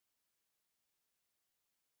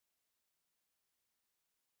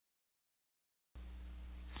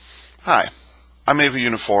Hi, I'm Ava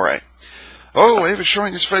Unifor. Oh, Ava's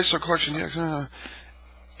showing his face on CollectionDX.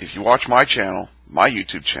 If you watch my channel, my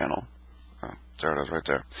YouTube channel, oh, there it is right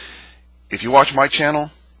there. If you watch my channel,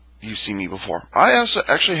 you've seen me before. I also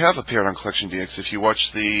actually have appeared on CollectionDX. If you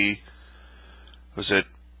watch the, was it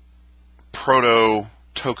Proto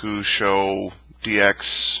Toku Show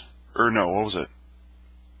DX, or no, what was it?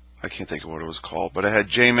 I can't think of what it was called, but it had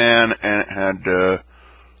J-Man and it had,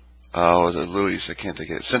 was it Louis? I can't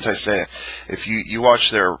think of it. Sentai Seiya. If you watch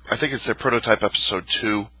their, I think it's their prototype episode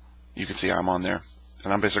 2, you can see I'm on there.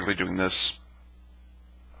 And I'm basically doing this.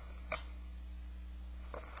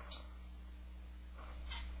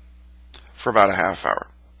 For about a half hour.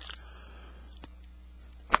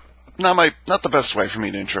 Not the best way for me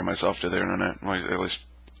to intro myself to the internet, at least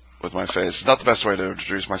with my face. Not the best way to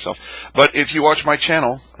introduce myself. But if you watch my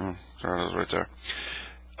channel, there it is right there.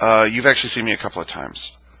 You've actually seen me a couple of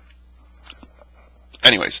times.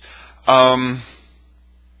 Anyways, I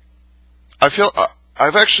feel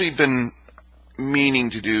I've actually been meaning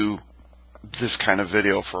to do this kind of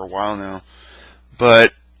video for a while now,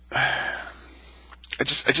 but I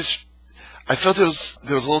felt there was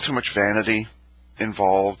a little too much vanity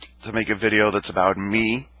involved to make a video that's about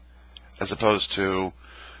me, as opposed to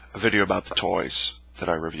a video about the toys that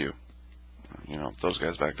I review. You know, those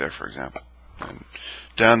guys back there, for example, and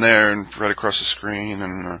down there and right across the screen,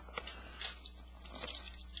 and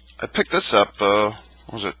I picked this up. What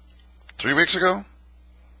was it, 3 weeks ago?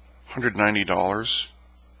 $190.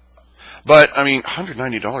 But, I mean,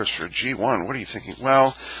 $190 for a G1, what are you thinking?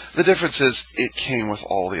 Well, the difference is it came with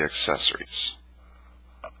all the accessories.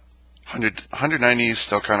 $190 is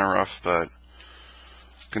still kind of rough, but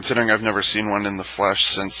considering I've never seen one in the flesh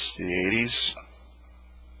since the 80s.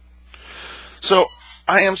 So,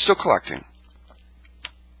 I am still collecting.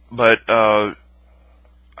 But, I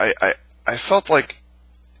felt like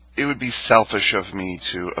it would be selfish of me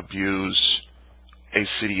to abuse a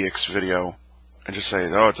CDX video and just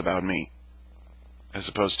say, oh, it's about me, as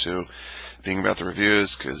opposed to being about the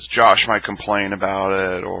reviews, because Josh might complain about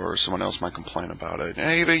it, or someone else might complain about it.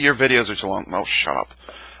 Hey, your videos are too long. Oh, shut up.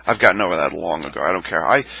 I've gotten over that long ago. I don't care.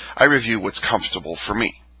 I review what's comfortable for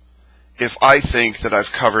me. If I think that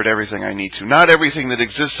I've covered everything I need to, not everything that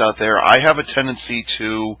exists out there, I have a tendency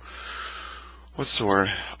to, what's the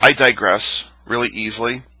word? I digress really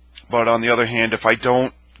easily. But on the other hand, if I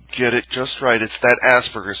don't get it just right, it's that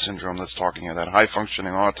Asperger's syndrome that's talking here, that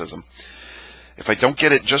high-functioning autism. If I don't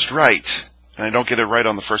get it just right, and I don't get it right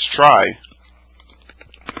on the first try,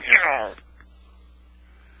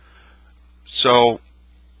 so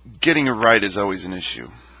getting it right is always an issue.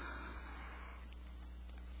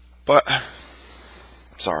 But,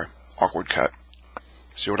 sorry, awkward cut.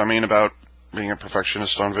 See what I mean about being a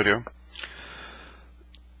perfectionist on video?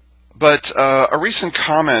 But a recent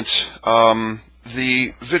comment,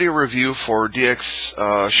 the video review for DX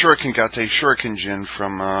Shuriken Gate Shuriken Jin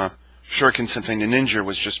from Shuriken Sentai Ninja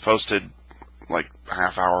was just posted like a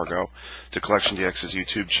half hour ago to CollectionDX's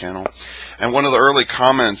YouTube channel. And one of the early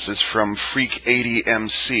comments is from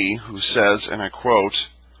Freak80MC, who says, and I quote,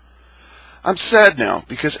 "I'm sad now,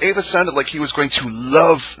 because Ava sounded like he was going to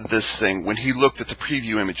love this thing when he looked at the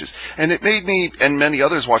preview images, and it made me, and many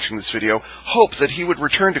others watching this video, hope that he would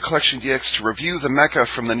return to CollectionDX to review the mecha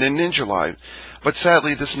from the Ninja line, but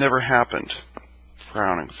sadly this never happened."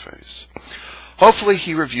 Frowning face. "Hopefully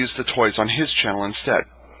he reviews the toys on his channel instead."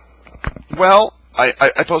 Well,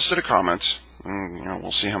 I posted a comment, and, you know,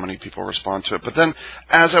 we'll see how many people respond to it, but then,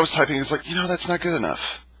 as I was typing, it's like, you know, that's not good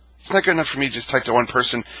enough. It's not good enough for me to just type to one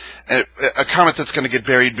person a comment that's going to get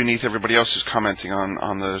buried beneath everybody else who's commenting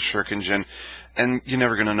on the Shuriken Jin, and you're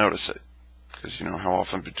never going to notice it. Because, you know, how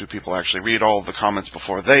often do people actually read all of the comments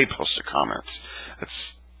before they post a comment?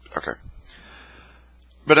 It's, okay.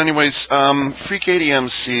 But anyways,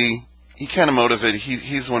 Freak80MC, he kind of motivated,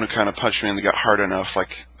 he's the one who kind of punched me in the gut hard enough,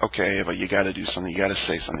 like, okay, Ava, you got to do something, you got to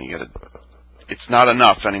say something, it's not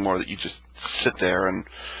enough anymore that you just sit there and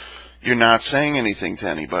you're not saying anything to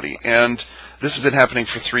anybody. And this has been happening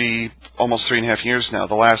for almost 3.5 years now.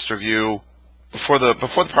 The last review before the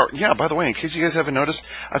Power, yeah, by the way, in case you guys haven't noticed,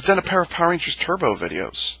 I've done a pair of Power Rangers Turbo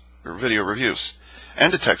videos, or video reviews,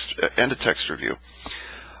 and a text review.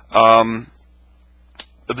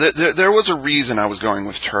 There was a reason I was going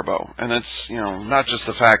with Turbo, and it's, you know, not just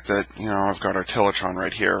the fact that, you know, I've got our Teletron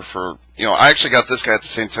right here for, you know, I actually got this guy at the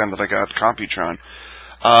same time that I got Computron.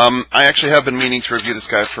 I actually have been meaning to review this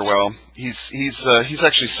guy for a while. He's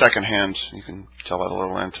actually secondhand. You can tell by the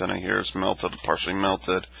little antenna here. It's melted, partially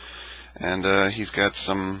melted, and he's got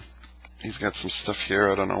some stuff here.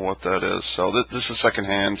 I don't know what that is. So this is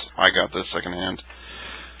secondhand. I got this secondhand.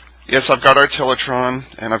 Yes, I've got Artillatron,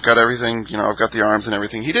 and I've got everything, you know, I've got the arms and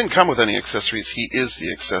everything. He didn't come with any accessories. He is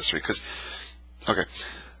the accessory, because, okay,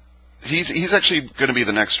 he's actually going to be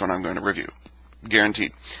the next one I'm going to review.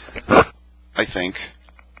 Guaranteed. I think.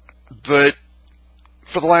 But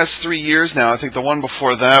for the last 3 years now, I think the one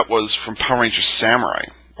before that was from Power Rangers Samurai,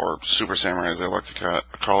 or Super Samurai as I like to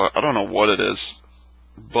call it. I don't know what it is.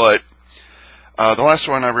 But the last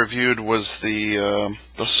one I reviewed was the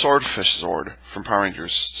Swordfish Zord from Power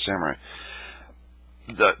Rangers Samurai.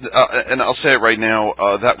 And I'll say it right now,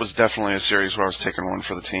 that was definitely a series where I was taking one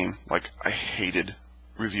for the team. Like, I hated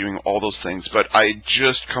reviewing all those things, but I had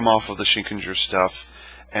just come off of the Shinkenger stuff,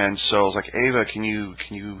 and so I was like, Ava,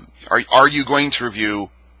 are you going to review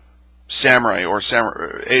Samurai, or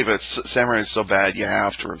Ava, Samurai is so bad, you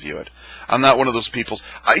have to review it. I'm not one of those people.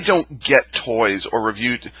 I don't get toys, let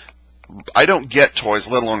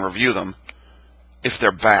alone review them, if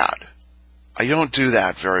they're bad. I don't do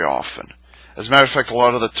that very often. As a matter of fact, a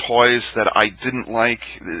lot of the toys that I didn't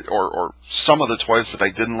like, or some of the toys that I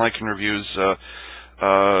didn't like in reviews,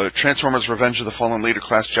 Transformers Revenge of the Fallen Leader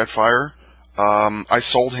Class Jetfire, I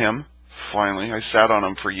sold him, finally. I sat on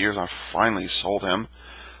him for years, I finally sold him.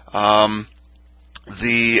 The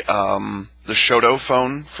Shoto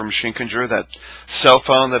phone from Shinkenger, that cell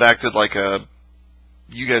phone that acted like a...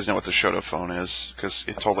 You guys know what the Shoto phone is, because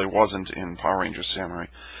it totally wasn't in Power Rangers Samurai.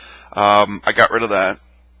 I got rid of that,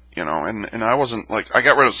 you know, and I wasn't, like, I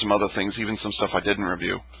got rid of some other things, even some stuff I didn't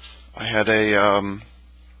review. I had a,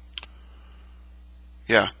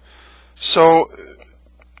 yeah. So,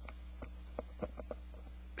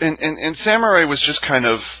 and Samurai was just kind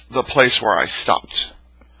of the place where I stopped.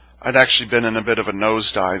 I'd actually been in a bit of a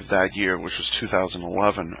nosedive that year, which was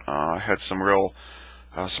 2011. I had some real,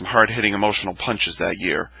 some hard-hitting emotional punches that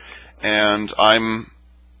year. And while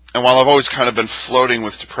I've always kind of been floating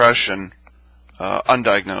with depression,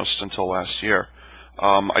 undiagnosed until last year,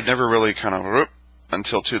 I'd never really kind of,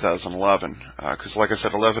 until 2011. Because like I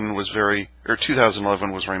said, 2011 was very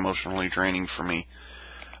emotionally draining for me.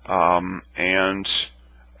 And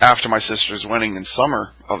after my sister's wedding in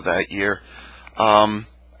summer of that year,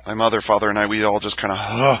 my mother, father, and I, we all just kind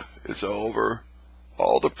of, it's over.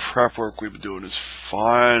 All the prep work we've been doing is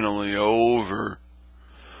finally over.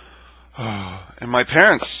 And my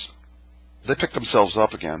parents, they picked themselves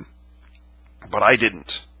up again. But I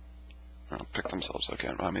didn't. Pick themselves up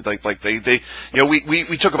again. I mean, like they, you know,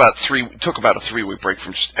 we took about a 3-week break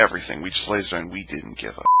from just everything. We just laid there and we didn't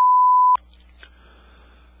give a.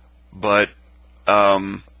 But,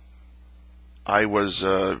 I was,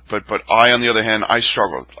 but I, on the other hand, I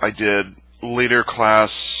struggled. I did leader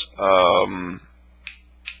class,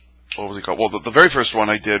 what was it called? Well, the very first one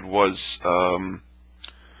I did was, what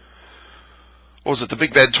was it? The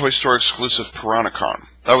Big Bad Toy Store exclusive Piranha-Con.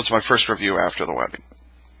 That was my first review after the wedding.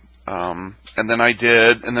 And then I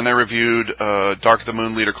reviewed, Dark of the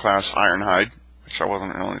Moon leader class Ironhide, which I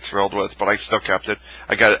wasn't really thrilled with, but I still kept it.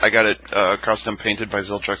 I got it custom painted by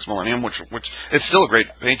Zildjian's Millennium, which it's still a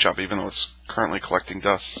great paint job, even though it's currently collecting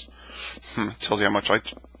dust. Tells you how much I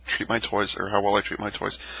treat my toys, or how well I treat my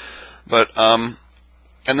toys. But,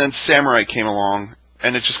 and then Samurai came along,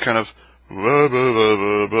 and it just kind of through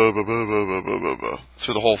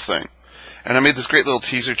the whole thing. And I made this great little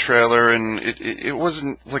teaser trailer, and it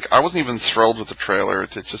wasn't, like, I wasn't even thrilled with the trailer.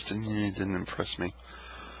 It just didn't impress me.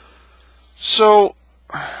 So,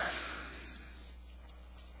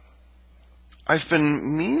 I've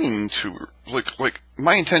been meaning to, like,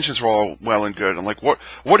 my intentions were all well and good. And, like, what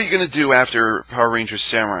are you going to do after Power Rangers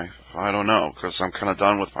Samurai? I don't know, because I'm kind of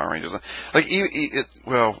done with Power Rangers. Like,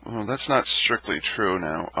 well, that's not strictly true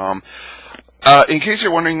now. In case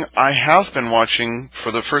you're wondering, I have been watching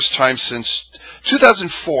for the first time since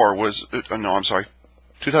 2004 was,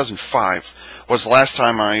 2005 was the last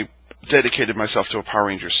time I dedicated myself to a Power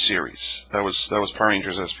Rangers series. That was Power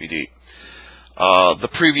Rangers SPD. The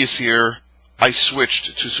previous year, I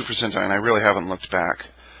switched to Super Sentai, and I really haven't looked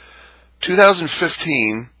back.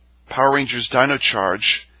 2015, Power Rangers Dino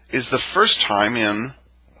Charge is the first time in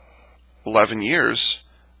 11 years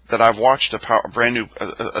that I've watched a brand new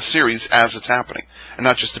series as it's happening, and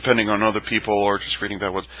not just depending on other people or just reading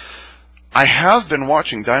about what. I have been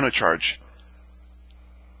watching Dino Charge.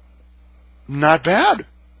 Not bad.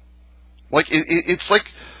 Like it's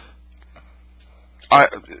like I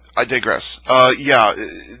digress. Yeah,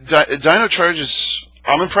 Dino Charge is.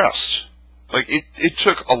 I'm impressed. Like it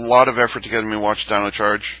took a lot of effort to get me to watch Dino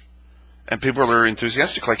Charge, and people are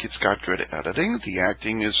enthusiastic. Like it's got good editing. The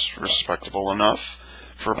acting is respectable enough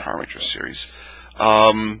for a Power Rangers series.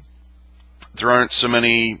 There aren't so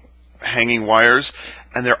many hanging wires,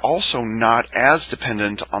 and they're also not as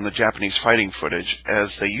dependent on the Japanese fighting footage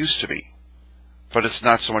as they used to be. But it's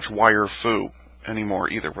not so much wire fu anymore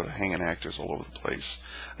either, where they're hanging actors all over the place.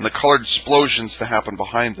 And the colored explosions that happen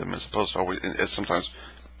behind them, as opposed to always, as sometimes.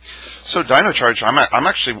 So Dino Charge, I'm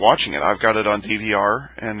actually watching it. I've got it on DVR,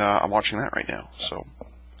 and I'm watching that right now. So,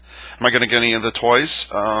 am I going to get any of the toys?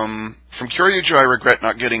 From Kyoryuger, I regret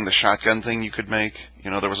not getting the shotgun thing you could make. You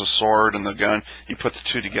know, there was a sword and the gun. You put the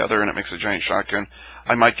two together, and it makes a giant shotgun.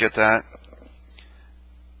 I might get that.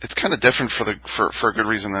 It's kind of different for a good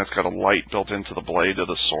reason that it's got a light built into the blade of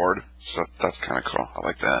the sword. So that's kind of cool. I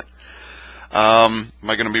like that. Am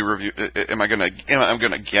I going to be am I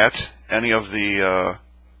going to get any of the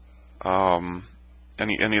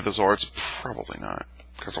any of the Zords? Probably not,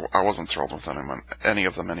 because I wasn't thrilled with any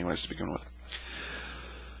of them anyways to begin with.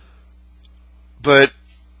 But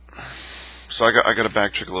so I got to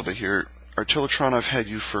backtrack a little bit here. Artillotron, I've had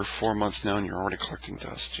you for 4 months now, and you're already collecting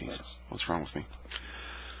dust. Jesus, what's wrong with me?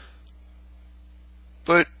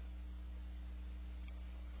 But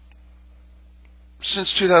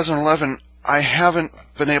since 2011, I haven't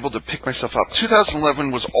been able to pick myself up. 2011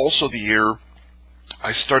 was also the year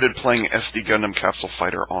I started playing SD Gundam Capsule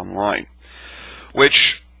Fighter online,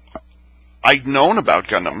 which I'd known about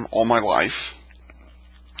Gundam all my life,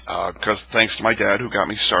 because thanks to my dad who got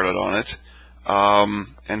me started on it.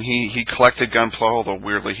 And he collected Gunpla, although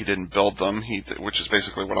weirdly he didn't build them, which is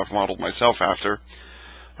basically what I've modeled myself after,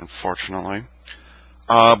 unfortunately.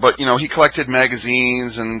 But, you know, he collected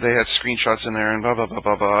magazines, and they had screenshots in there, and blah, blah, blah,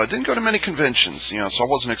 blah, blah. I didn't go to many conventions, you know, so I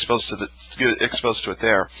wasn't exposed to it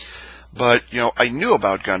there. But, you know, I knew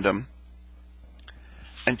about Gundam.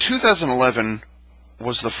 And 2011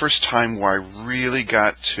 was the first time where I really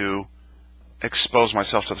got to expose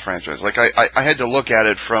myself to the franchise. Like, I had to look at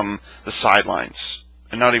it from the sidelines.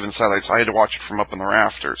 And not even the sidelines. I had to watch it from up in the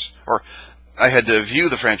rafters. Or, I had to view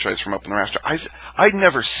the franchise from up in the rafters. I'd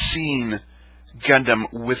never seen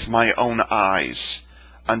Gundam with my own eyes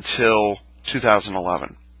until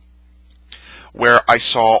 2011, where I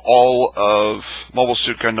saw all of Mobile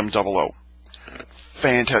Suit Gundam 00.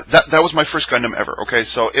 Fantastic. That was my first Gundam ever. Okay,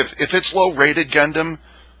 so if it's low-rated Gundam,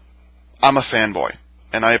 I'm a fanboy,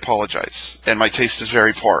 and I apologize. And my taste is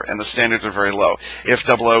very poor, and the standards are very low. If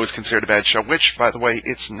 00 is considered a bad show, which, by the way,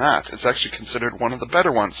 it's not. It's actually considered one of the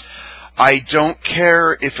better ones. I don't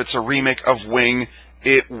care if it's a remake of Wing.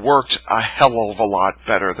 It worked a hell of a lot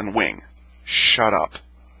better than Wing. Shut up.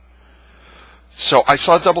 So I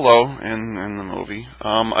saw 00 in the movie.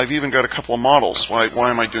 I've even got a couple of models. Why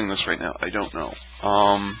am I doing this right now? I don't know.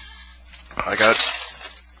 I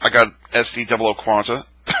got SD 00 Quanta.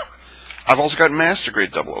 I've also got Master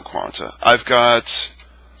Grade 00 Quanta.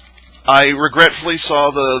 I regretfully saw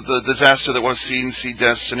the disaster that was Seed and Seed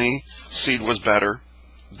Destiny. Seed was better.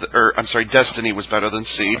 I'm sorry, Destiny was better than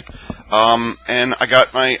Seed. And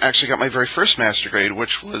I actually got my very first Master Grade,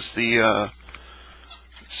 which was the,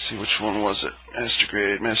 let's see, which one was it? Master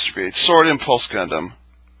Grade, Sword Impulse Gundam.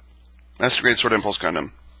 Master Grade Sword Impulse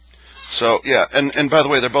Gundam. So, yeah, and by the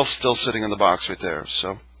way, they're both still sitting in the box right there,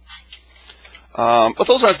 so. But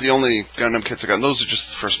those aren't the only Gundam kits I've gotten. Those are just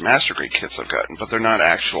the first Master Grade kits I've gotten, but they're not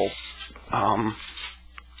actual.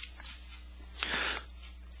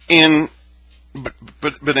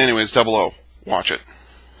 But anyways, 00, watch it.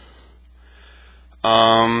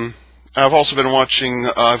 I've also been watching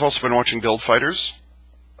Build Fighters,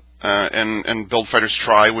 and Build Fighters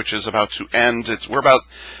Try, which is about to end.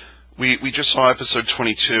 We just saw episode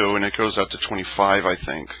 22, and it goes out to 25, I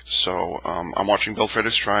think. So, I'm watching Build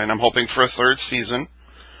Fighters Try, and I'm hoping for a third season.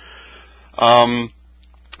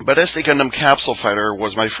 But SD Gundam Capsule Fighter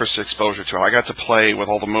was my first exposure to it. I got to play with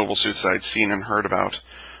all the mobile suits that I'd seen and heard about,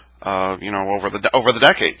 you know, over the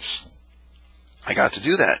decades. I got to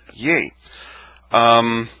do that. Yay.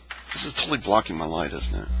 This is totally blocking my light,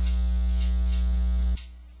 isn't it?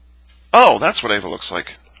 Oh, that's what Ava looks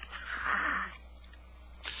like.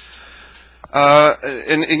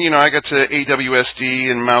 And you know, I got to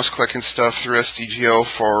AWSD and mouse click and stuff through SDGO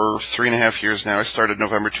for 3.5 years now. I started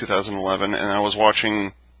November 2011, and I was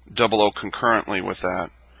watching 00 concurrently with that.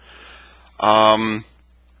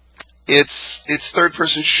 It's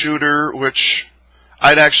third-person shooter, which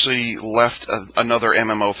I'd actually left another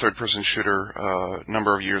MMO third-person shooter a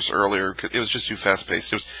number of years earlier. It was just too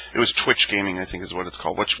fast-paced. It was Twitch gaming, I think is what it's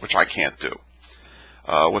called, which I can't do.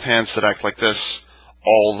 With hands that act like this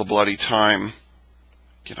all the bloody time.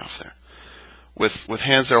 Get off there. With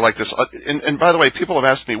hands that are like this. And by the way, people have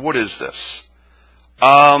asked me, what is this?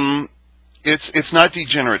 It's not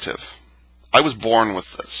degenerative. I was born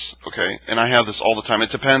with this, okay? And I have this all the time. It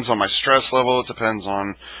depends on my stress level. It depends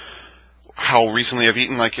on how recently I've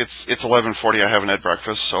eaten. Like it's 11:40. I haven't had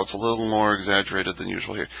breakfast, so it's a little more exaggerated than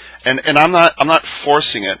usual here. And I'm not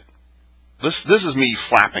forcing it. This is me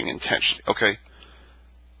flapping intentionally. Okay,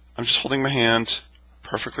 I'm just holding my hand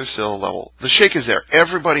perfectly still, level. The shake is there.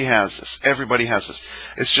 Everybody has this. Everybody has this.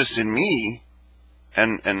 It's just in me,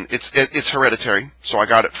 and it's hereditary. So I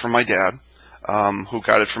got it from my dad, who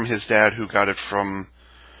got it from his dad, who got it from,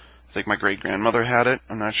 I think my great-grandmother had it.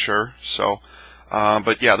 I'm not sure. So,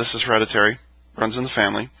 but yeah, this is hereditary. Runs in the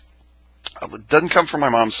family. It doesn't come from my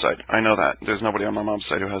mom's side. I know that. There's nobody on my mom's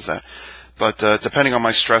side who has that. But depending on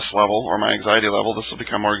my stress level or my anxiety level, this will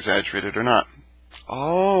become more exaggerated or not.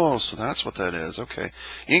 Oh, so that's what that is. Okay.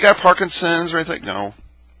 You ain't got Parkinson's or anything? No.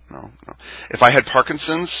 If I had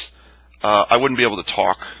Parkinson's, I wouldn't be able to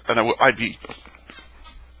talk, and I'd be,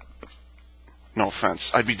 no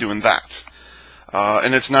offense, I'd be doing that.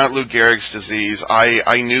 And it's not Lou Gehrig's disease.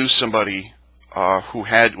 I knew somebody who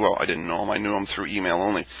had, well, I didn't know him. I knew him through email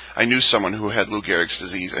only. I knew someone who had Lou Gehrig's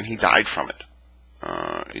disease, and he died from it.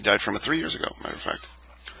 He died from it 3 years ago, matter of fact.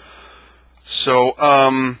 So,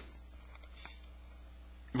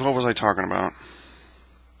 what was I talking about?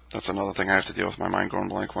 That's another thing I have to deal with, my mind going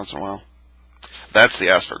blank once in a while. That's the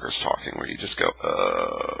Asperger's talking, where you just go,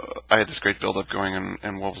 I had this great build-up going,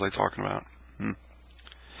 and what was I talking about?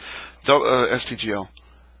 STGO.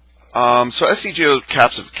 So STGO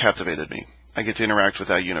captivated me. I get to interact with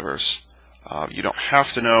that universe. You don't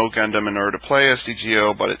have to know Gundam in order to play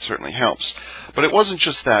STGO, but it certainly helps. But it wasn't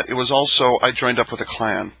just that. It was also, I joined up with a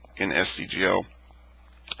clan in STGO.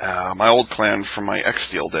 My old clan from my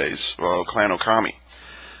X-Steel days, Clan Okami.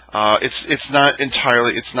 It's not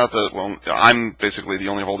entirely, it's not the, well, I'm basically the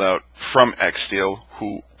only holdout from X-Steel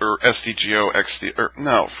from X-Steel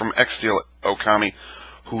Okami,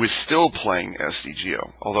 who is still playing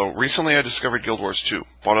STGO. Although recently I discovered Guild Wars 2.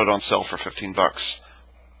 Bought it on sale for $15.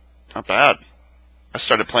 Not bad. I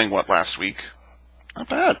started playing, last week? Not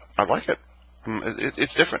bad. I like it.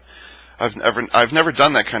 It's different. I've never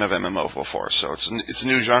done that kind of MMO before, so it's a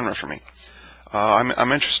new genre for me.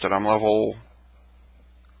 I'm interested. I'm level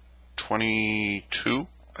 22,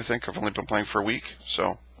 I think. I've only been playing for a week,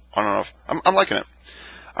 so I don't know if I'm liking it.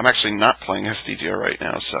 I'm actually not playing STGO right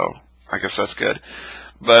now, so I guess that's good.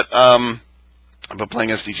 But I've been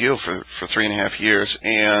playing STGO for 3.5 years,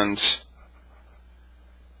 and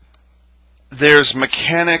there's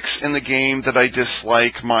mechanics in the game that I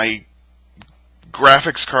dislike. My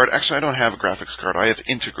graphics card, actually I don't have a graphics card, I have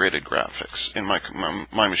integrated graphics in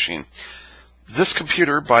my machine. This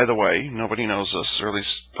computer, by the way, nobody knows this, or at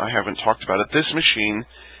least I haven't talked about it, this machine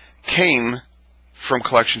came from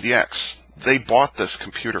CollectionDX. They bought this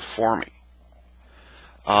computer for me.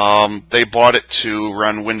 They bought it to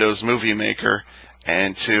run Windows Movie Maker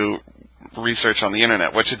and to research on the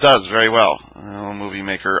internet, which it does very well. Movie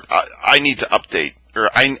Maker, I need to update, or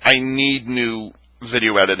I need new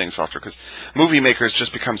video editing software, because Movie Maker has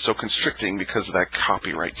just become so constricting because of that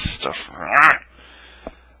copyright stuff.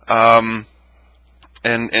 And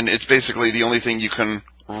it's basically the only thing you can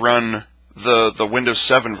run. The Windows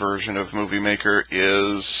 7 version of Movie Maker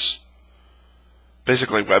is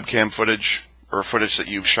basically webcam footage, or footage that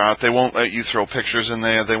you've shot. They won't let you throw pictures in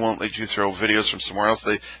there. They won't let you throw videos from somewhere else.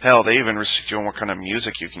 They even restrict you on what kind of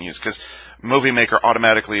music you can use, because Movie Maker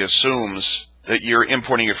automatically assumes that you're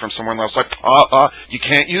importing it from somewhere else. Like, you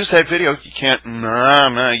can't use that video. You can't.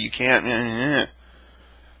 You can't.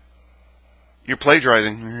 You're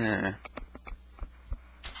plagiarizing.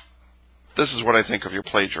 This is what I think of your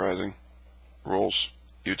plagiarizing rules,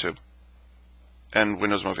 YouTube. And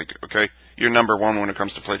Windows Movie, okay? You're number one when it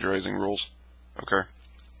comes to plagiarizing rules, okay?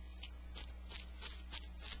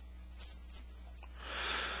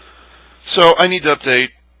 So I need to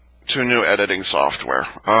update to new editing software.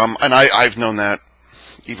 And I've known that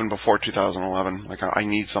even before 2011. Like, I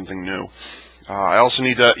need something new. I also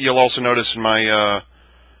need to, you'll also notice in my,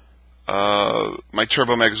 my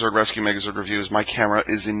Turbo Megazord Rescue Megazord reviews, my camera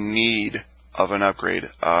is in need of an upgrade.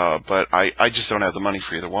 But I just don't have the money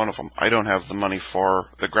for either one of them. I don't have the money for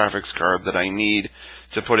the graphics card that I need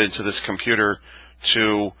to put into this computer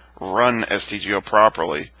to run STGO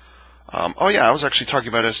properly. Oh yeah, I was actually talking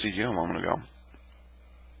about STGO a moment ago.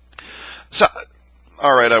 So,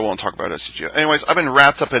 alright, I won't talk about STGO. Anyways, I've been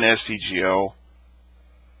wrapped up in STGO,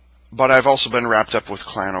 but I've also been wrapped up with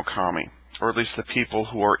Clan Okami, or at least the people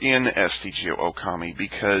who are in STGO Okami,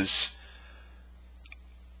 because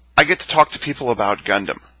I get to talk to people about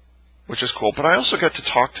Gundam, which is cool, but I also get to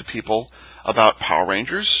talk to people about Power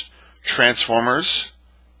Rangers, Transformers,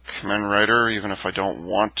 Kamen Rider, even if I don't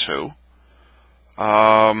want to.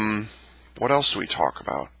 What else do we talk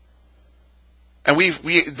about? And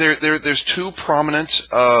there's two prominent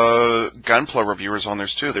Gunpla reviewers on there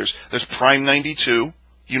too. There's Prime92.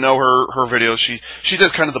 You know her videos. She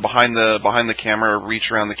does kind of the behind the camera,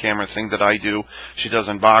 reach around the camera thing that I do. She does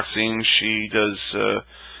unboxing. She does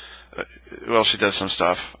well, she does some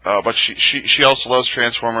stuff. But she also loves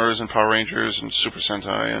Transformers and Power Rangers and Super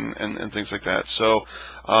Sentai and things like that. So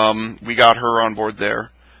we got her on board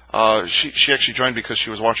there. She actually joined because she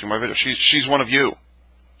was watching my video. She's one of you.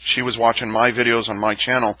 She was watching my videos on my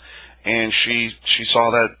channel, and she saw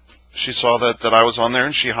that I was on there,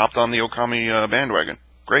 and she hopped on the Okami bandwagon.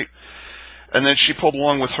 Great. And then she pulled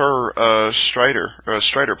along with her Strider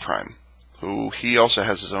Prime, who he also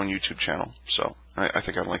has his own YouTube channel. So I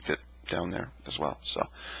think I linked it down there as well. So,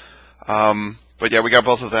 but yeah, we got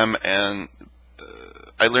both of them, and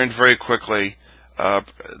I learned very quickly that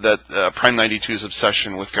Prime92's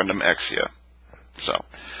obsession with Gundam Exia. So,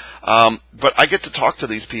 but I get to talk to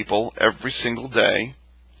these people every single day.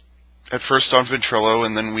 At first on Ventrilo,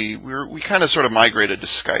 and then we kind of sort of migrated to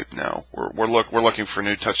Skype now. We're looking for a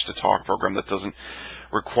new Touch to Talk program that doesn't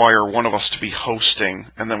require one of us to be hosting,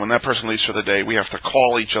 and then when that person leaves for the day, we have to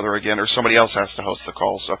call each other again, or somebody else has to host the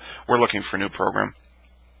call. So we're looking for a new program,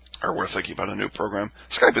 or we're thinking about a new program.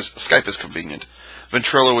 Skype is convenient.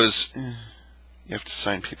 Ventrilo is you have to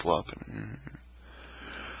sign people up.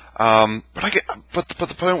 But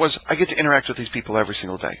the point was, I get to interact with these people every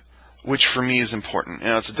single day, which for me is important. You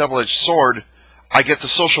know, it's a double-edged sword. I get the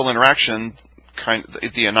social interaction,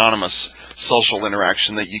 the anonymous social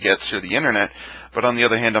interaction that you get through the internet, but on the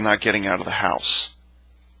other hand, I'm not getting out of the house,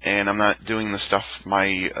 and I'm not doing the stuff,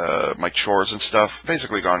 my chores and stuff.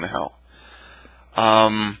 Basically, gone to hell.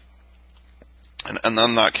 And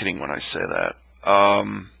I'm not kidding when I say that.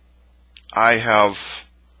 I'm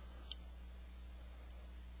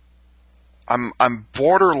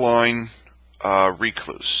borderline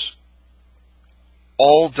recluse.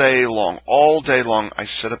 All day long, I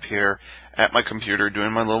sit up here at my computer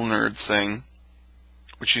doing my little nerd thing,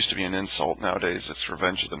 which used to be an insult. Nowadays, it's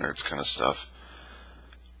Revenge of the Nerds kind of stuff.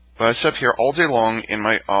 But I sit up here all day long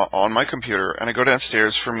on my computer, and I go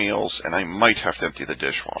downstairs for meals, and I might have to empty the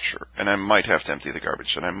dishwasher, and I might have to empty the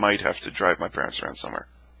garbage, and I might have to drive my parents around somewhere.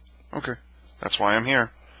 Okay, that's why I'm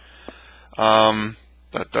here.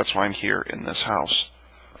 That's why I'm here in this house.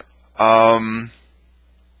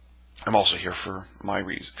 I'm also here for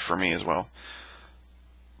me as well.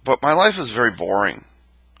 But my life is very boring,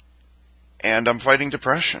 and I'm fighting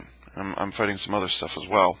depression. I'm fighting some other stuff as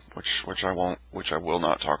well, which I will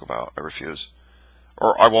not talk about. I refuse,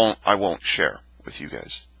 or I won't share with you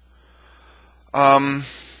guys.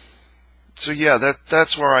 So yeah,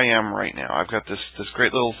 that's where I am right now. I've got this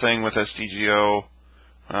great little thing with SDGO.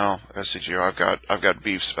 Well, SDGO, I've got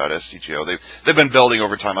beefs about SDGO. They've been building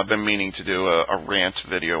over time. I've been meaning to do a rant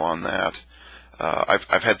video on that. I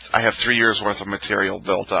have 3 years worth of material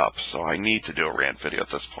built up, so I need to do a rant video at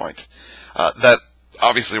this point. That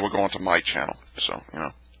obviously will go onto my channel, so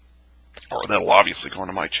or that'll obviously go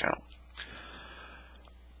onto my channel.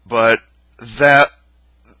 But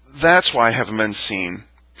that's why I haven't been seen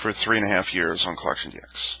for 3.5 years on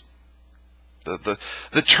CollectionDX.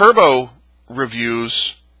 The turbo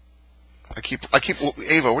reviews. I keep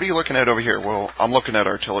Ava, what are you looking at over here? Well, I'm looking at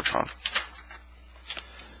Artillatron.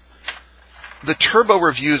 The turbo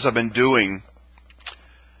reviews I've been doing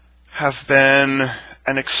have been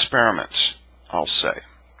an experiment, I'll say.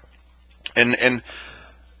 And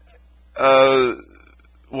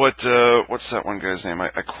what's that one guy's name? I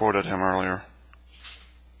quoted him earlier.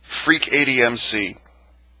 Freak 80MC.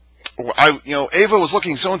 Ava was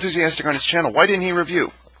looking so enthusiastic on his channel. Why didn't he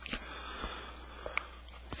review?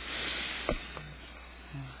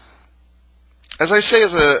 As I say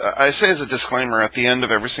as a disclaimer at the end of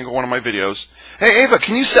every single one of my videos, hey Ava,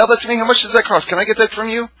 can you sell that to me? How much does that cost? Can I get that from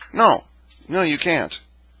you? No, you can't,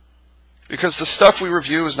 because the stuff we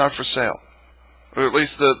review is not for sale, or at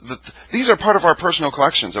least these are part of our personal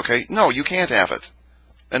collections. Okay, no, you can't have it,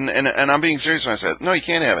 and I'm being serious when I say it. No, you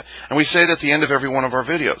can't have it, and we say it at the end of every one of our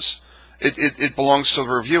videos. It belongs to the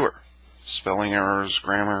reviewer. Spelling errors,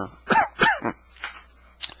 grammar.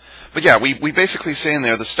 But yeah, we basically say in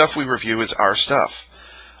there, the stuff we review is our stuff.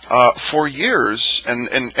 For years, and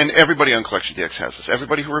everybody on CollectionDX has this,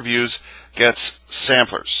 everybody who reviews gets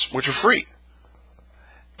samplers, which are free.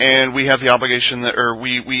 And we have the obligation that, or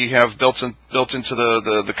we have built into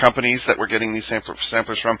the companies that we're getting these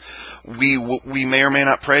samplers from, we may or may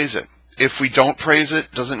not praise it. If we don't praise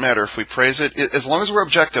it, doesn't matter. If we praise it, as long as we're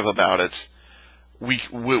objective about it, we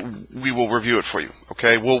will review it for you.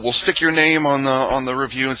 Okay, we'll stick your name on the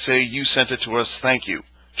review and say you sent it to us. Thank you,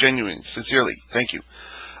 genuine, sincerely, thank you.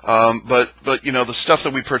 But you know, the stuff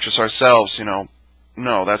that we purchase ourselves, you know,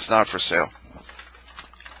 no, that's not for sale.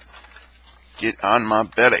 Get on my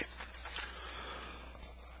belly.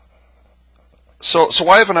 So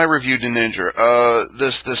why haven't I reviewed a Ninja?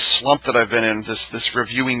 This slump that I've been in, this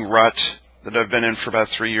reviewing rut that I've been in for about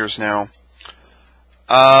 3 years now.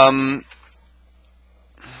 I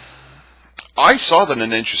saw the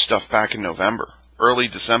Ninja stuff back in November, early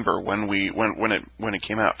December when it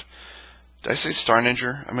came out. Did I say Star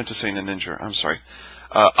Ninja? I meant to say Ninja. I'm sorry.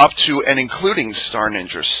 Up to and including Star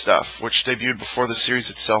Ninja stuff, which debuted before the series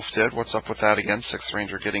itself did. What's up with that again? 6th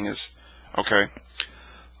Ranger getting his... Okay.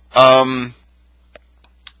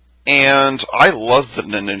 And I love the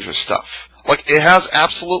Ninja stuff. Like, it has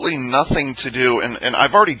absolutely nothing to do, and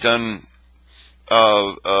I've already done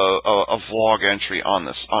a vlog entry on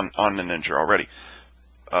this, on the Ninja already.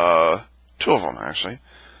 2 of them, actually.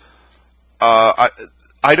 I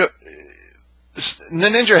don't...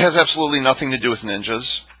 Ninja has absolutely nothing to do with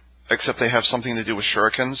ninjas, except they have something to do with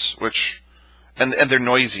shurikens, which... And they're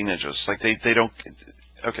noisy ninjas. Like, they don't...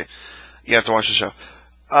 Okay. You have to watch the show.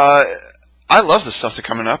 I love the stuff they're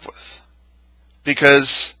coming up with.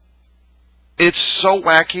 Because it's so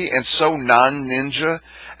wacky and so non-ninja.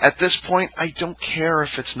 At this point, I don't care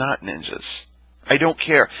if it's not ninjas. I don't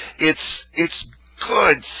care. It's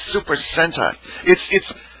good Super Sentai.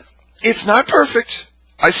 It's not perfect.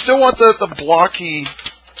 I still want the blocky,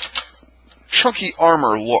 chunky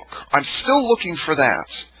armor look. I'm still looking for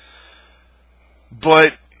that.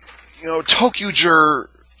 But, you know, Tokyuger,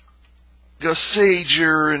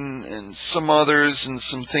 Goseiger, and some others, and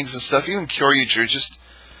some things and stuff, even Kyoryuger, just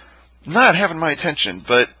not having my attention.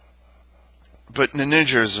 But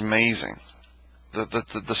Ninja is amazing.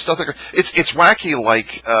 The stuff that it's wacky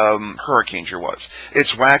like Hurricaneger was.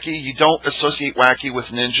 It's wacky. You don't associate wacky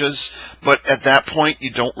with ninjas, but at that point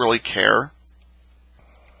you don't really care.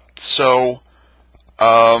 So,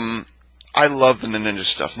 I love the Ninja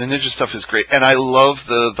stuff. The Ninja stuff is great, and I love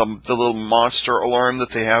the little monster alarm that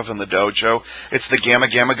they have in the dojo. It's the Gamma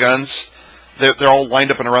guns. They're all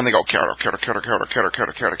lined up in a row. They go kero kero kero kero kero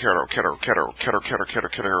kero kero kero kero kero kero kero kero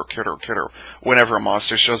kero kero kero. Whenever a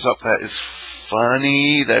monster shows up, that is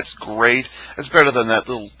funny. That's great. It's better than that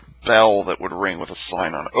little bell that would ring with a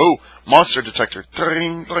sign on it. Oh, monster detector.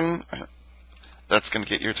 Ding, ding. That's going to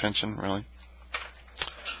get your attention, really.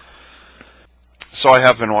 So I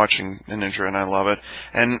have been watching Ninja, and I love it.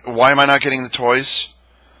 And why am I not getting the toys?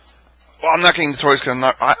 Well, I'm not getting the toys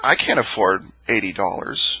because I can't afford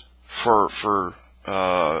 $80 for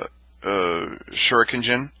Shuriken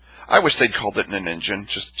Jin. I wish they'd called it Ninja.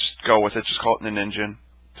 Just go with it. Just call it Ninja,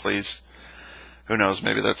 please. Who knows?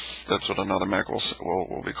 Maybe that's what another mech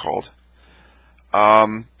will be called.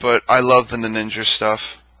 But I love the Ninja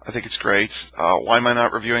stuff. I think it's great. Why am I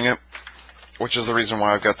not reviewing it? Which is the reason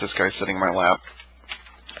why I've got this guy sitting in my lap.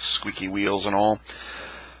 Squeaky wheels and all.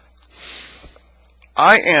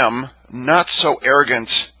 I am not so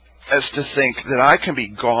arrogant as to think that I can be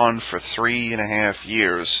gone for 3.5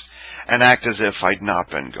 years and act as if I'd not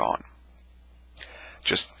been gone.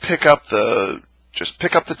 Just pick up the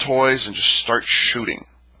toys and just start shooting.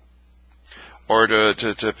 Or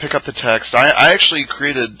to pick up the text. I actually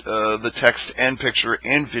created the text and picture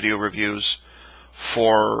and video reviews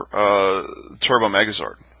for Turbo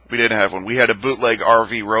Megazord. We didn't have one. We had a bootleg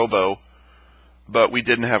RV Robo, but we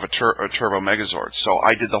didn't have a Turbo Megazord, so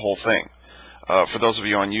I did the whole thing. For those of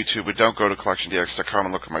you on YouTube who don't go to CollectionDX.com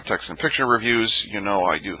and look at my text and picture reviews, you know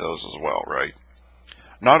I do those as well, right?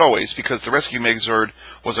 Not always, because the Rescue Megazord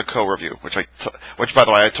was a co-review, which by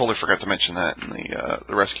the way, I totally forgot to mention that in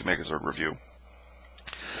the Rescue Megazord review.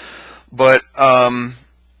 But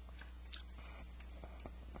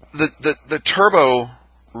the Turbo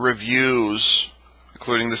reviews,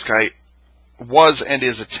 including this guy, was and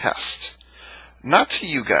is a test. Not to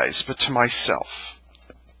you guys, but to myself.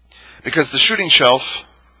 Because the shooting shelf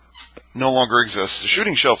no longer exists. The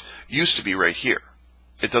shooting shelf used to be right here.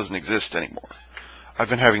 It doesn't exist anymore. I've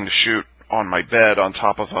been having to shoot on my bed on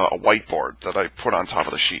top of a whiteboard that I put on top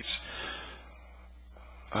of the sheets.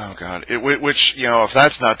 Oh, God. Which, you know, if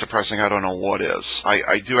that's not depressing, I don't know what is.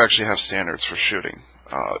 I do actually have standards for shooting.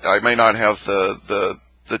 I may not have the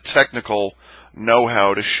technical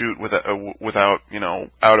know-how to shoot without, you know,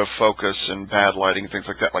 out of focus and bad lighting and things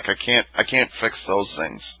like that. Like, I can't fix those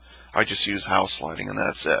things. I just use house lighting, and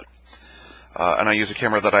that's it. And I use a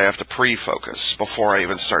camera that I have to pre-focus before I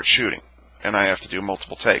even start shooting. And I have to do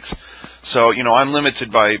multiple takes. So, you know, I'm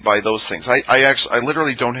limited by those things. I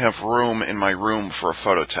literally don't have room in my room for a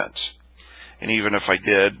photo tent. And even if I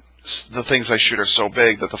did, the things I shoot are so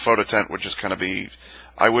big that the photo tent would just kind of be,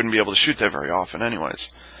 I wouldn't be able to shoot that very often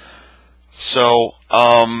anyways. So,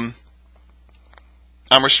 I'm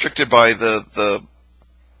restricted by the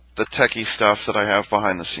techie stuff that I have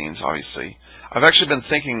behind the scenes, obviously. I've actually been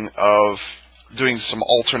thinking of doing some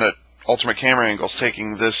alternate camera angles,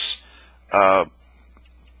 taking this, I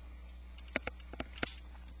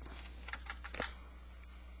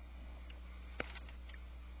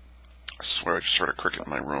swear I just heard a cricket in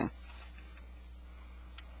my room.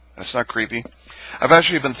 That's not creepy. I've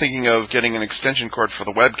actually been thinking of getting an extension cord for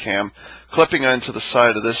the webcam, clipping onto the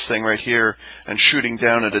side of this thing right here, and shooting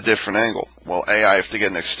down at a different angle. Well, I have to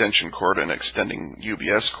get an extension cord and extending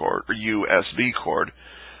USB cord,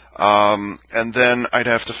 and then I'd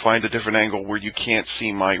have to find a different angle where you can't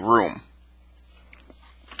see my room,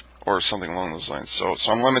 or something along those lines. So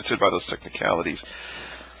I'm limited by those technicalities.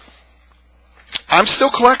 I'm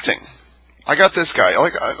still collecting. I got this guy.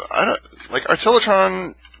 I don't like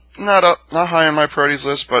Artillotron. Not high on my priorities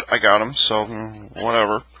list, but I got him, so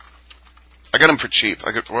whatever. I got him for cheap.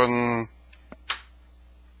 I got one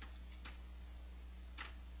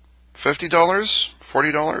 $50,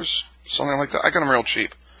 $40, something like that. I got him real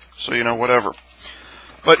cheap, so whatever.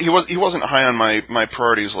 But he wasn't high on my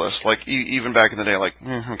priorities list. Like even back in the day, like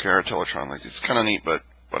okay, Artillotron, like it's kind of neat, but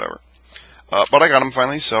whatever. But I got him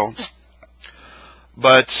finally, so.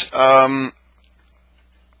 But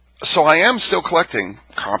so I am still collecting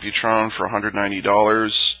Computron for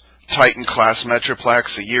 $190, Titan Class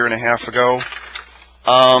Metroplex a year and a half ago.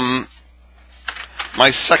 My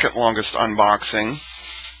second longest unboxing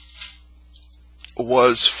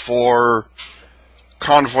was for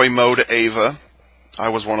Convoy Mode Ava. I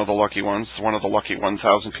was one of the lucky ones, one of the lucky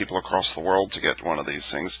 1,000 people across the world to get one of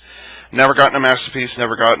these things. Never gotten a masterpiece,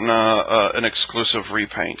 never gotten an exclusive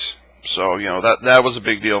repaint. So, that was a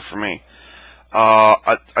big deal for me.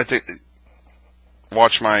 I think,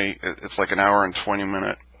 watch it's like an hour and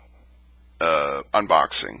 20-minute,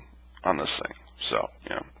 unboxing on this thing. So,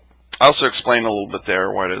 I also explained a little bit there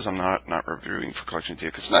why it is I'm not reviewing for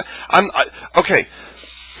CollectionDX. It's not, okay,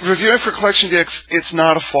 reviewing for CollectionDX, it's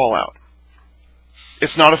not a fallout.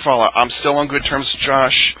 It's not a fallout. I'm still on good terms with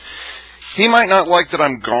Josh. He might not like that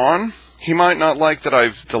I'm gone. He might not like that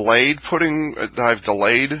I've delayed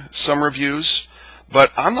some reviews,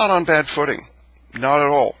 but I'm not on bad footing. Not at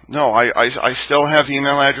all. No, I still have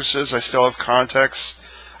email addresses. I still have contacts.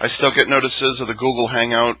 I still get notices of the Google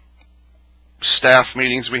Hangout staff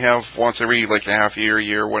meetings we have once every like a half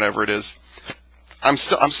year, whatever it is. I'm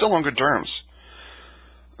still on good terms.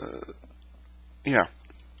 Yeah.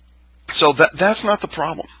 So that's not the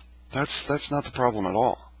problem. That's not the problem at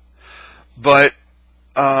all. But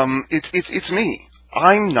it's me.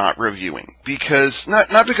 I'm not reviewing because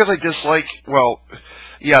not because I dislike. Well,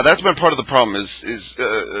 yeah, that's been part of the problem. Is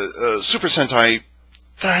Super Sentai?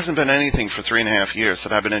 There hasn't been anything for 3.5 years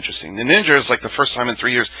that I've been interested in. The Ninja is like the first time in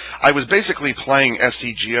 3 years. I was basically playing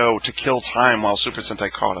SDGO to kill time while Super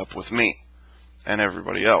Sentai caught up with me and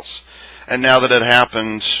everybody else. And now that it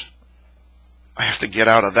happened, I have to get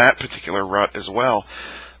out of that particular rut as well.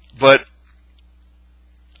 But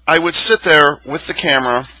I would sit there with the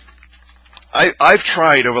camera. I've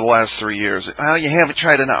tried over the last 3 years. Well, you haven't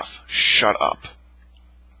tried enough. Shut up.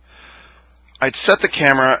 I'd set the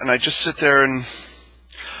camera and I'd just sit there and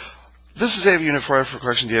this is Dave Unifor for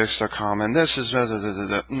CollectionDX.com and this is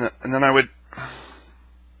and then I would,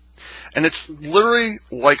 and it's literally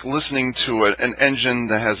like listening to an engine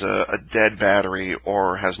that has a dead battery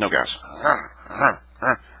or has no gas.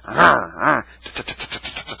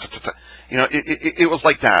 It was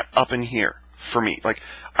like that up in here for me. Like,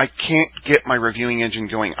 I can't get my reviewing engine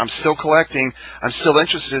going. I'm still collecting. I'm still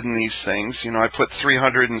interested in these things. I put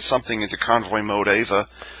 300 and something into Convoy Mode Ava.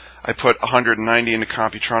 I put 190 into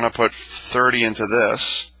Computron. I put 30 into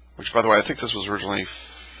this, which, by the way, I think this was originally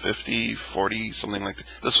 50, 40, something like that.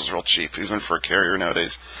 This was real cheap, even for a carrier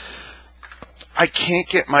nowadays. I can't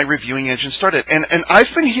get my reviewing engine started. And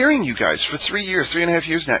I've been hearing you guys for 3 years, 3.5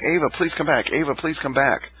 years now. Ava, please come back. Ava, please come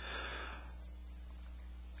back.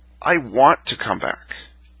 I want to come back.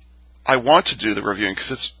 I want to do the reviewing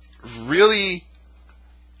because it's really,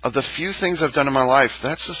 of the few things I've done in my life,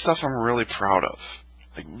 that's the stuff I'm really proud of.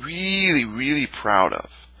 Like, really, really proud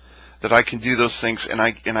of. That I can do those things and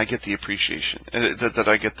I get the appreciation. That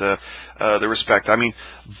I get the respect. I mean,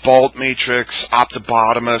 Balt Matrix,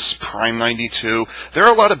 Optibotimus, Prime 92. There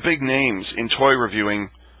are a lot of big names in toy reviewing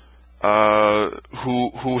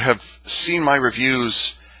who have seen my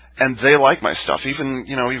reviews and they like my stuff.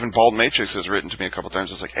 Even Bald Matrix has written to me a couple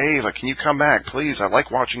times. It's like, Ava, can you come back, please? I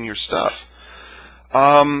like watching your stuff.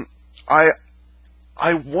 I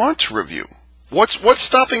want to review. What's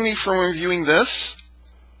stopping me from reviewing this?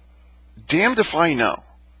 Damned if I know.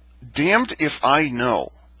 Damned if I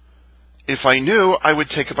know. If I knew, I would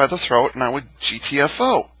take it by the throat and I would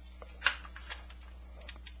GTFO.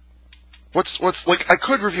 What's like, I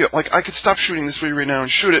could review it. Like, I could stop shooting this video right now and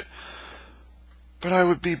shoot it, but I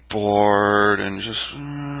would be bored and just, what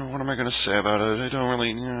am I going to say about it?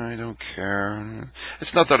 I don't care.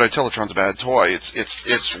 It's not that Teletron's a bad toy.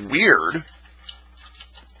 It's weird.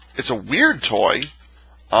 It's a weird toy.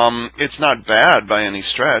 It's not bad by any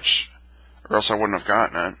stretch, or else I wouldn't have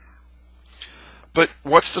gotten it. But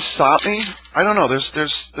what's to stop me? I don't know.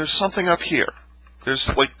 There's something up here.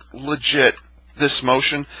 There's, like, legit this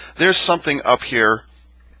motion. There's something up here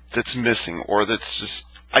that's missing, or that's just,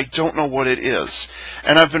 I don't know what it is.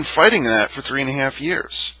 And I've been fighting that for 3.5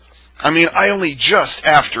 years. I mean, I only just,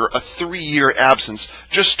 after a 3-year absence,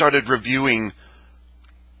 just started reviewing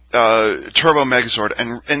Turbo Megazord,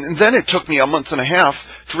 and then it took me a month and a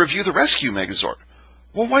half to review the Rescue Megazord.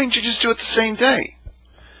 Well, why didn't you just do it the same day?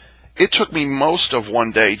 It took me most of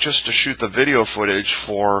one day just to shoot the video footage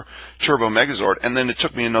for Turbo Megazord, and then it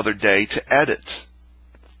took me another day to edit.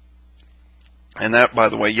 And that, by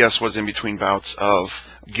the way, yes, was in between bouts of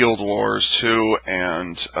Guild Wars 2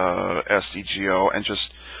 and SDGO and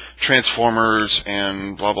just Transformers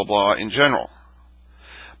and blah, blah, blah in general.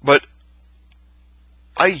 But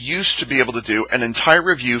I used to be able to do an entire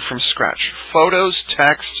review from scratch. Photos,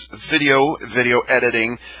 text, video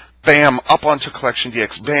editing, bam, up onto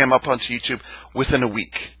CollectionDX, bam, up onto YouTube within a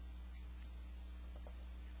week.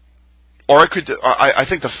 Or I could, I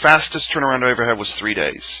think the fastest turnaround I ever had was 3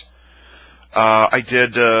 days. I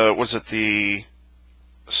did, was it the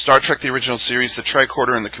Star Trek, the original series, the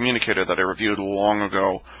Tricorder and the Communicator that I reviewed long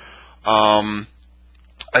ago.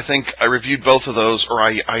 I think I reviewed both of those, or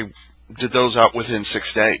I did those out within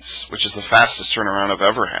 6 days, which is the fastest turnaround I've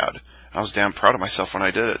ever had. I was damn proud of myself when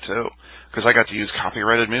I did it, too, because I got to use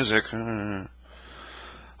copyrighted music.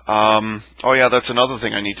 Oh yeah, that's another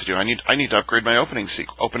thing I need to do. I need to upgrade my opening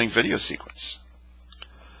video sequence.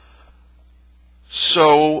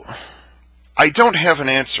 So I don't have an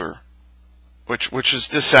answer, which is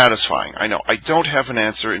dissatisfying. I know I don't have an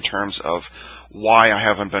answer in terms of why I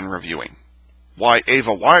haven't been reviewing. Why,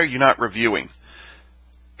 Ava? Why are you not reviewing?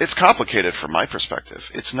 It's complicated from my perspective.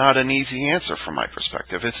 It's not an easy answer from my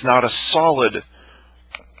perspective. It's not a solid,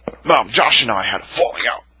 well, Josh and I had a falling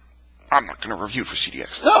out. I'm not going to review for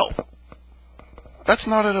CDX. No! That's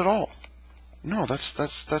not it at all. No,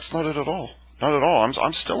 that's not it at all. Not at all.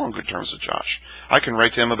 I'm still on good terms with Josh. I can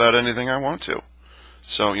write to him about anything I want to.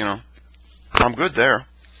 So, you know, I'm good there.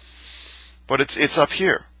 But it's up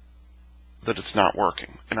here that it's not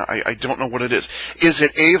working. And I don't know what it is. Is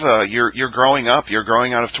it, Ava, you're growing up, you're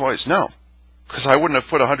growing out of toys? No. Because I wouldn't have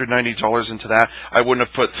put $190 into that. I wouldn't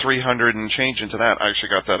have put $300 and change into that. I actually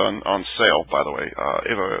got that on sale, by the way.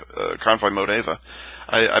 Ava, Convoy Mode Ava.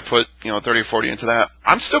 I put, you know, 30 or 40 into that.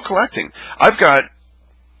 I'm still collecting. I've got,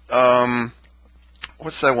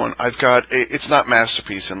 what's that one? I've got it's not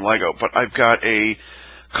Masterpiece in Lego, but I've got a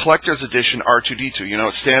collector's edition R2-D2. You know,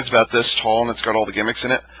 it stands about this tall and it's got all the gimmicks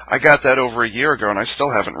in it. I got that over a year ago and I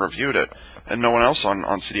still haven't reviewed it. And no one else on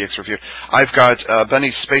CDX reviewed. I've got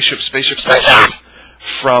Benny's Spaceship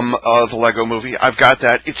from the Lego Movie. I've got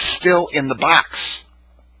that. It's still in the box.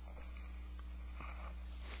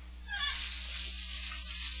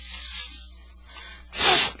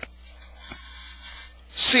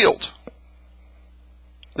 Sealed.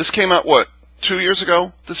 This came out, what, 2 years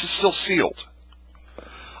ago? This is still sealed.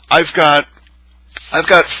 I've got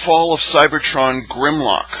Fall of Cybertron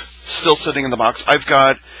Grimlock still sitting in the box. I've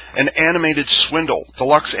got an animated Swindle,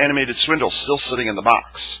 deluxe animated Swindle, still sitting in the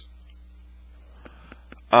box.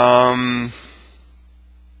 What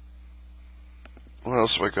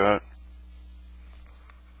else have I got?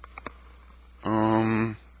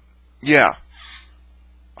 Yeah.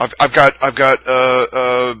 I've got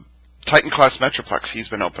Titan class Metroplex. He's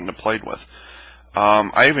been opened and played with.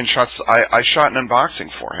 I even shot an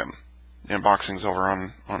unboxing for him. The unboxing's over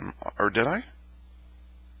on or did I?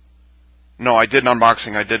 No, I did an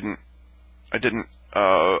unboxing. I didn't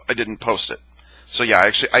post it. So yeah, I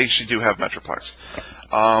actually do have Metroplex.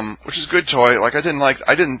 Which is a good toy. Like I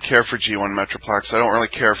didn't care for G1 Metroplex. I don't really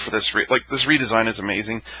care for this this redesign is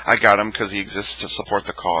amazing. I got him because he exists to support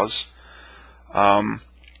the cause. And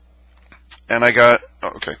I got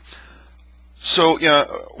okay. So yeah,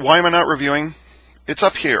 why am I not reviewing? It's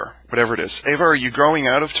up here, whatever it is. Ava, are you growing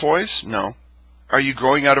out of toys? No. Are you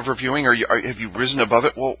growing out of reviewing? Have you risen above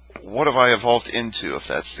it? Well, what have I evolved into if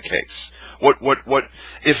that's the case? What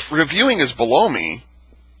if reviewing is below me,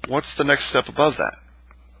 what's the next step above that?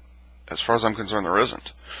 As far as I'm concerned, there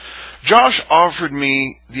isn't. Josh offered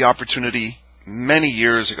me the opportunity many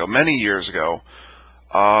years ago,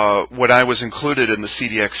 when I was included in the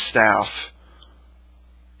CDX staff,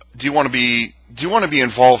 do you want to be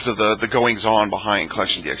involved in the goings on behind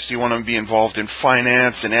CollectionDX? Do you want to be involved in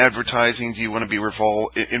finance and advertising? Do you want to be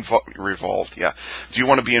revolved? Yeah. Do you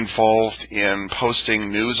want to be involved in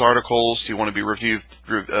posting news articles? Do you want to be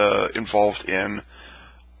involved in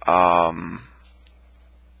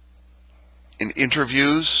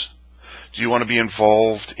interviews? Do you want to be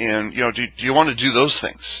involved in, do you want to do those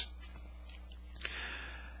things?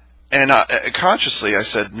 And consciously I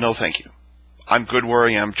said, no, thank you. I'm good where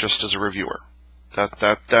I am just as a reviewer.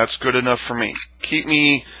 That's good enough for me. Keep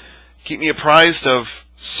me apprised of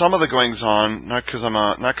some of the goings on, not because I'm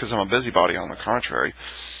a busybody, on the contrary,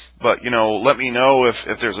 but let me know if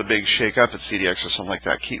there's a big shake up at CDX or something like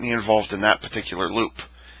that. Keep me involved in that particular loop.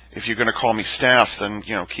 If you're going to call me staff, then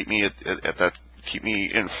keep me keep me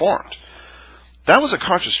informed. That was a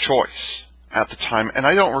conscious choice at the time, and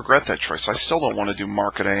I don't regret that choice. I still don't want to do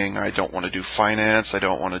marketing. I don't want to do finance. I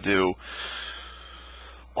don't want to do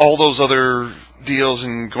all those other deals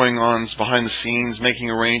and going-ons behind the scenes, making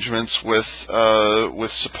arrangements with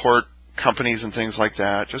support companies and things like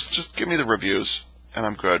that. Just give me the reviews, and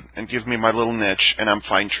I'm good. And give me my little niche, and I'm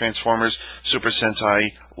fine. Transformers, Super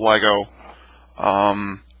Sentai, Lego,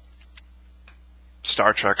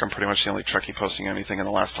 Star Trek. I'm pretty much the only Trekkie posting anything, and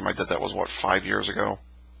the last time I did that was, what, 5 years ago?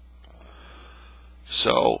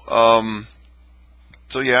 So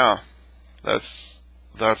yeah, that's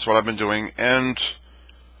what I've been doing, and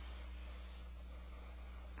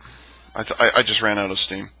I just ran out of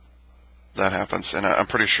steam. That happens, and I'm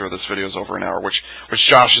pretty sure this video is over an hour, which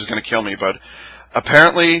Josh is going to kill me, but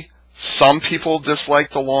apparently some people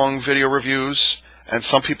dislike the long video reviews, and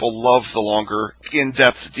some people love the longer,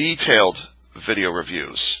 in-depth, detailed video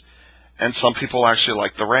reviews, and some people actually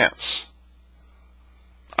like the rants.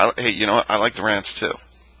 Hey, you know what? I like the rants too.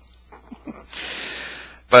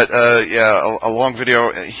 But yeah, a long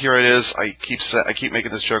video. Here it is. I keep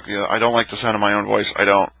making this joke. I don't like the sound of my own voice. I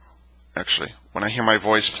don't. Actually, when I hear my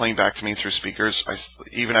voice playing back to me through speakers,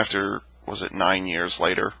 even after, was it 9 years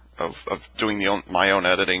later of doing my own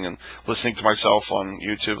editing and listening to myself on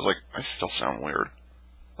YouTube, like, I still sound weird.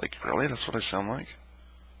 Like, really? That's what I sound like?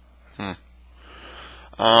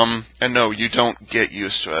 And no, you don't get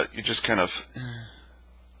used to it. You just kind of,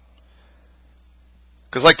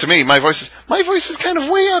 because, like, to me, my voice is kind of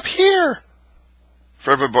way up here.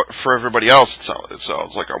 For everybody else, it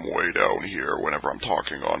sounds like I'm way down here whenever I'm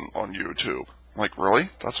talking on YouTube. I'm like, really?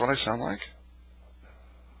 That's what I sound like?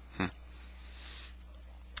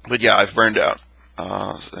 But yeah, I've burned out.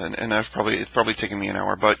 And it's probably taken me an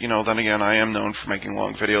hour. But, then again, I am known for making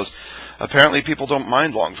long videos. Apparently, people don't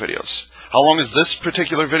mind long videos. How long is this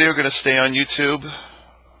particular video going to stay on YouTube?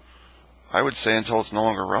 I would say until it's no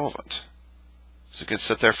longer relevant. So it can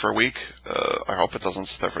sit there for a week. I hope it doesn't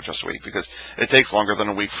sit there for just a week, because it takes longer than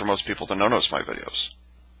a week for most people to notice my videos.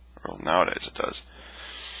 Well, nowadays it does.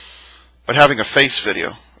 But having a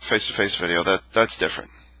face-to-face video, that's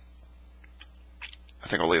different. I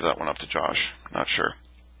think I'll leave that one up to Josh. Not sure.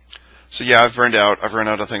 So yeah, I've burned out. I've run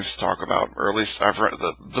out of things to talk about, or at least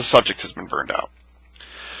the subject has been burned out.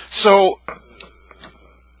 So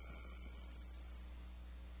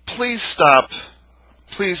please stop.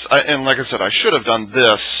 Please, and like I said, I should have done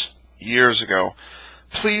this years ago.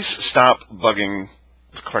 Please stop bugging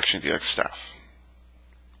the CollectionDX staff.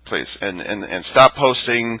 Please, and stop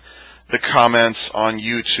posting the comments on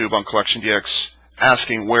YouTube on CollectionDX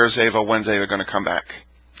asking where's Ava, when's Ava going to come back.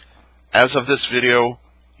 As of this video,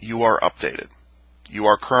 you are updated. You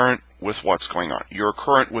are current with what's going on. You're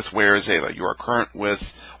current with where is Ava. You are current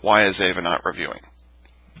with why is Ava not reviewing.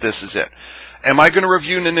 This is it. Am I going to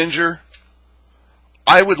review Ninja?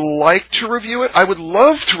 I would like to review it. I would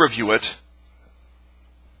love to review it.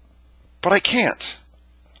 But I can't.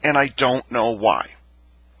 And I don't know why.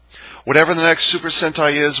 Whatever the next Super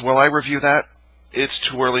Sentai is, will I review that? It's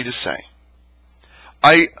too early to say.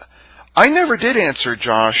 I never did answer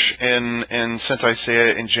Josh and Sentai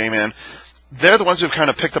Seiya and J-Man. They're the ones who've kind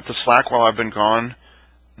of picked up the slack while I've been gone.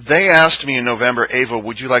 They asked me in November, Ava,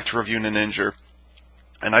 would you like to review Ninja?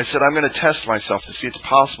 And I said, I'm going to test myself to see if it's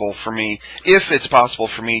possible for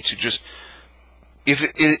me to just,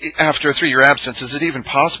 after a 3-year absence, is it even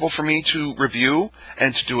possible for me to review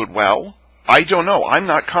and to do it well? I don't know. I'm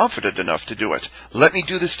not confident enough to do it. Let me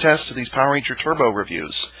do this test to these Power Ranger Turbo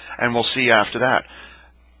reviews, and we'll see after that.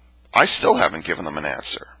 I still haven't given them an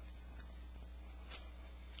answer.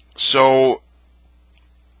 So,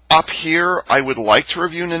 up here, I would like to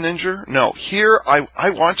review Ninja. No, here, I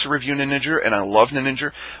want to review Ninja, and I love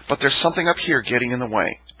Ninja, but there's something up here getting in the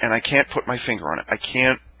way, and I can't put my finger on it. I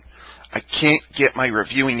can't get my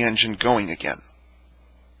reviewing engine going again.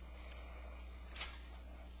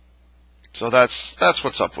 So that's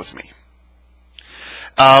what's up with me.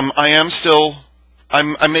 I'm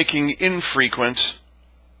making infrequent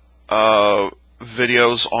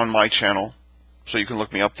videos on my channel, so you can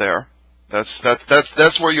look me up there.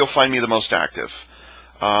 That's where you'll find me the most active.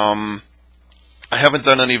 I haven't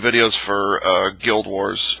done any videos for Guild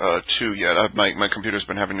Wars 2 yet. My computer's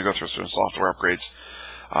been having to go through some software upgrades.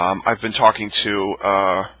 I've been talking to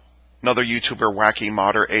another YouTuber, Wacky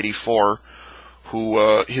Modder 84,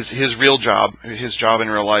 who his real job, his job in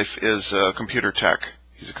real life is computer tech.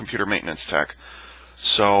 He's a computer maintenance tech.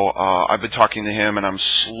 So I've been talking to him, and I'm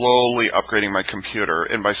slowly upgrading my computer.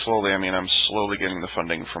 And by slowly, I mean I'm slowly getting the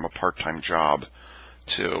funding from a part-time job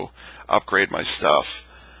to upgrade my stuff.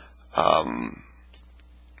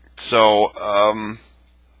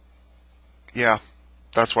 Yeah,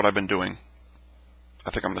 that's what I've been doing. I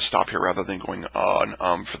think I'm going to stop here rather than going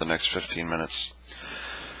on for the next 15 minutes.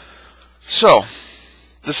 So,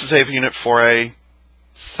 this is AV Unit 4A.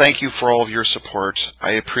 Thank you for all of your support.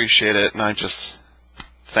 I appreciate it, and I just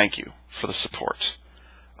thank you for the support.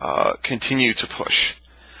 Continue to push.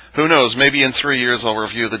 Who knows, maybe in 3 years I'll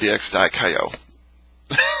review the DX.io.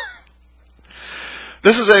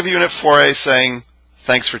 This is AV Unit 4A saying,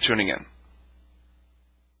 thanks for tuning in.